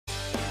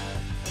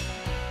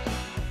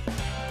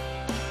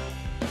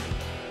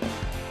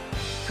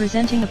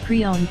Presenting a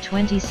pre-owned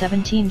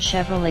 2017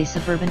 Chevrolet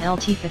Suburban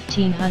LT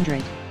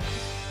 1500.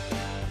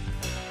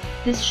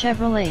 This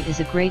Chevrolet is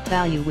a great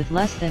value with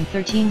less than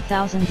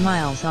 13,000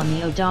 miles on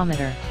the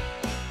odometer.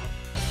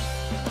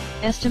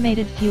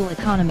 Estimated fuel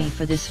economy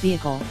for this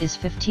vehicle is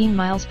 15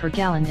 miles per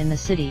gallon in the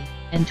city,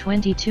 and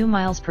 22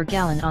 miles per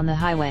gallon on the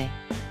highway.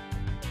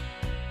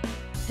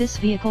 This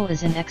vehicle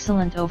is in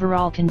excellent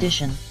overall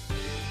condition.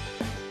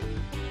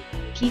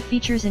 Key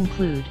features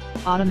include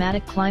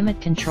automatic climate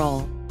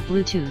control,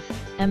 Bluetooth,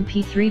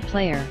 MP3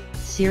 player,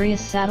 Sirius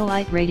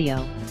satellite radio,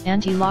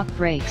 anti-lock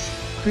brakes,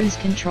 cruise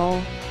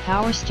control,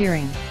 power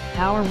steering,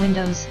 power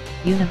windows,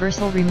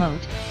 universal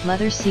remote,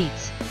 leather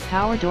seats,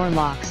 power door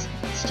locks,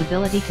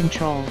 stability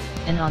control,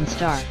 and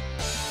OnStar.